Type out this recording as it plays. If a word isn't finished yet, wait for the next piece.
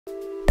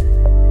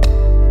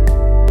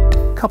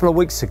couple of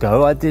weeks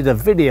ago I did a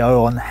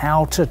video on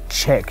how to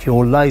check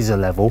your laser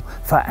level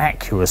for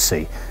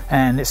accuracy,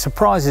 and it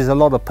surprises a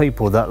lot of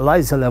people that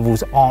laser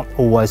levels aren't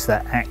always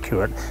that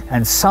accurate,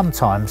 and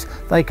sometimes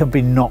they can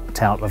be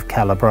knocked out of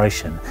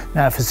calibration.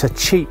 Now if it's a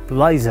cheap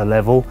laser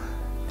level,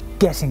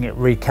 getting it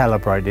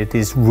recalibrated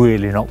is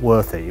really not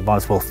worth it. You might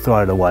as well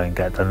throw it away and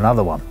get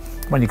another one.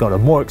 When you've got a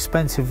more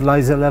expensive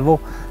laser level,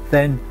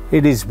 then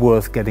it is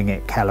worth getting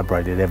it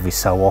calibrated every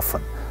so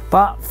often.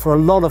 But for a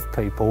lot of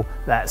people,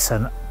 that's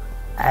an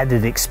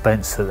added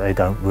expense that they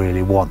don't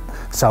really want.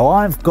 So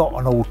I've got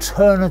an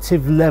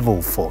alternative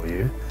level for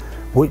you,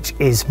 which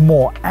is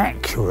more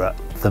accurate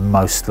than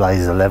most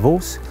laser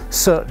levels,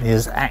 certainly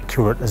as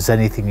accurate as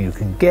anything you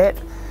can get.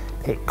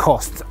 It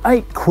costs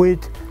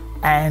 £8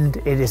 and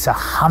it is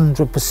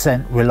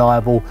 100%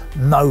 reliable,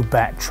 no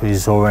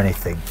batteries or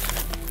anything.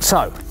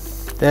 So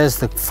there's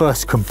the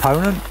first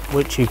component,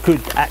 which you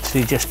could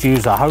actually just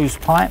use a hose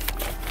pipe.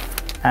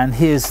 And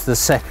here's the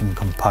second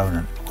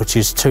component, which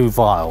is 2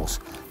 vials.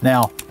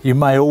 Now, you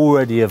may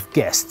already have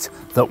guessed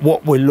that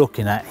what we're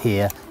looking at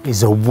here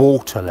is a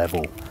water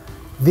level.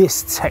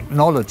 This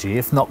technology,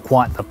 if not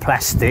quite the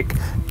plastic,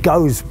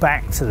 goes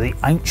back to the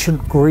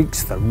ancient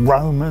Greeks, the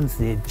Romans,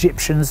 the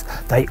Egyptians.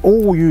 They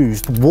all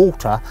used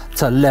water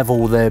to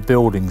level their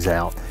buildings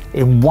out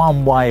in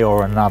one way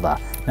or another.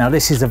 Now,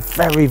 this is a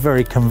very,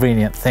 very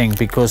convenient thing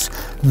because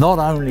not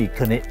only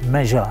can it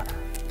measure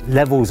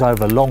levels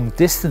over long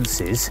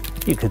distances,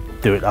 you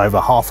could do it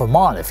over half a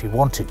mile if you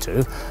wanted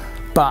to,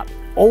 but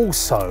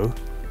also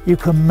you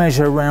can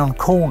measure round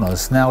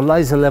corners. Now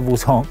laser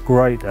levels aren't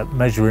great at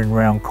measuring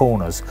round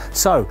corners,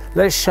 so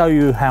let's show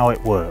you how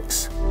it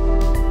works.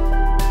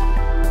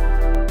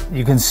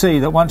 You can see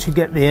that once you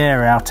get the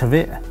air out of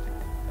it,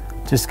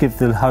 just give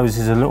the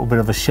hoses a little bit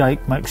of a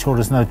shake, make sure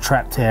there's no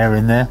trapped air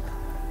in there,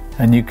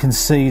 and you can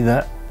see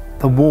that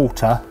the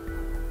water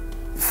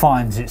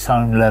finds its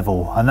own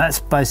level, and that's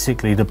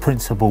basically the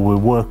principle we're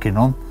working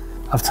on.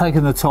 I've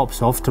taken the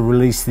tops off to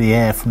release the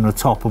air from the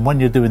top, and when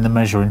you're doing the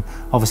measuring,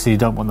 obviously you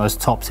don't want those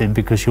tops in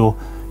because you're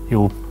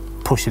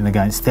pushing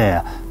against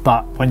air,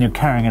 but when you're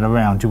carrying it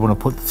around you want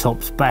to put the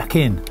tops back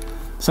in.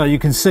 So you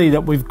can see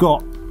that we've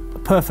got a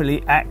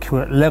perfectly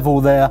accurate level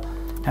there,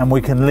 and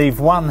we can leave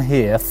one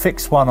here,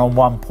 fix one on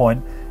one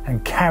point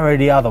and carry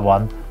the other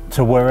one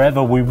to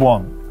wherever we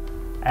want,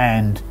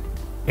 and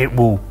it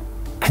will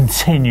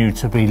continue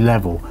to be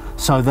level.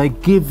 So they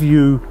give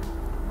you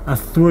a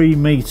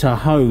 3-meter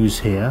hose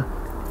here,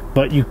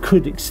 but you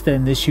could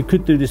extend this. You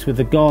could do this with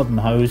a garden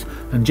hose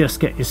and just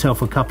get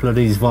yourself a couple of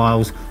these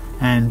vials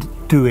and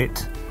do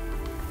it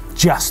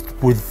just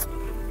with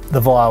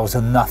the vials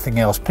and nothing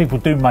else. People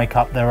do make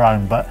up their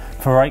own, but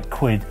for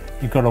 £8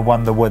 you've got to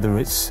wonder whether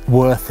it's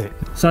worth it.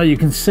 So you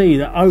can see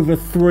that over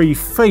 3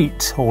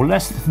 feet or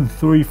less than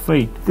 3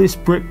 feet, this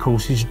brick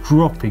course is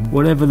dropping.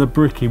 Whatever the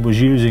brick he was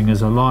using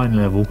as a line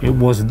level, it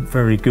wasn't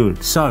very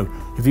good. So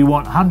if you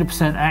want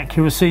 100%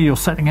 accuracy, you're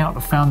setting out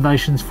the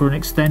foundations for an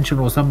extension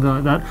or something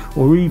like that,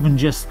 or even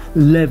just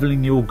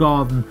leveling your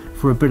garden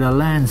for a bit of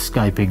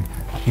landscaping,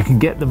 you can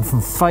get them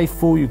from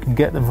Faithful, you can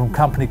get them from a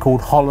company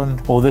called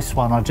Holland, or this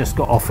one I just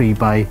got off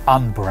eBay,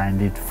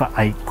 unbranded, for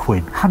 £8.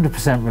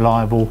 100%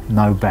 reliable,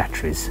 no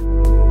batteries.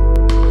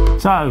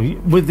 So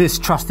with this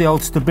trusty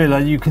old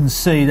Stabilo, you can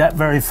see that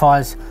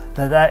verifies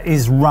that that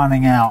is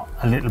running out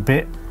a little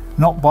bit,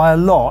 not by a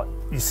lot.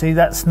 You see,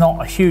 that's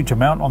not a huge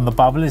amount on the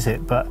bubble, is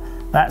it? But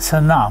that's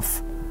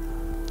enough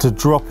to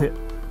drop it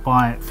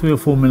by 3 or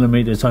 4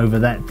 millimeters over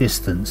that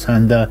distance.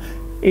 And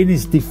in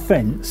his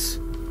defense,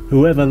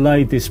 whoever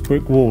laid this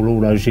brick wall all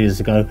those years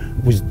ago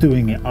was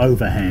doing it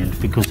overhand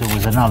because there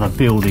was another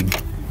building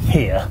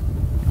here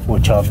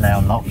which I've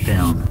now knocked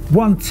down.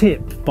 One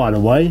tip, by the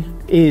way,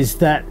 is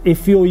that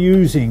if you're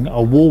using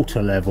a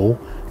water level,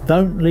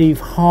 don't leave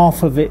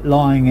half of it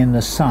lying in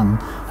the sun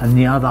and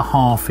the other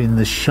half in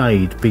the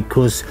shade,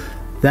 because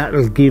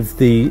that'll give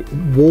the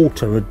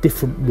water a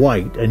different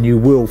weight and you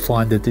will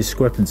find a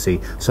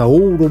discrepancy. So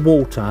all the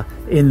water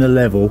in the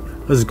level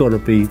has got to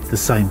be the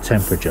same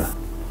temperature.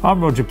 I'm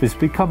Roger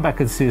Bisbee. Come back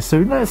and see us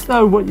soon. Let us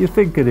know what you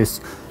think of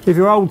this. If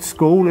you're old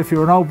school, if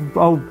you're an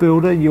old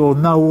builder, you'll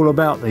know all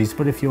about these,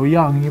 but if you're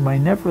young, you may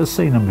never have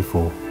seen them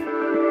before.